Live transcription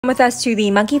With us to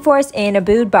the monkey forest in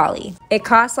Ubud, Bali. It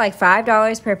costs like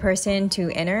 $5 per person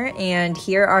to enter, and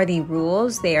here are the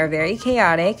rules. They are very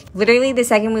chaotic. Literally, the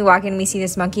second we walk in, we see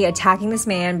this monkey attacking this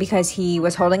man because he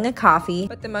was holding a coffee.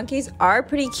 But the monkeys are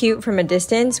pretty cute from a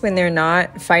distance when they're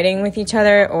not fighting with each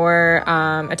other or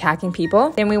attacking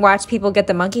people. Then we watch people get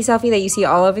the monkey selfie that you see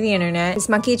all over the internet. This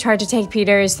monkey tried to take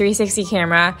Peter's 360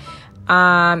 camera.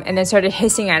 And then started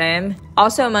hissing at him.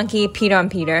 Also, a monkey peed on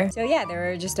Peter. So yeah, there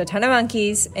were just a ton of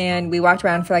monkeys, and we walked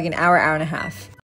around for like an hour, hour and a half.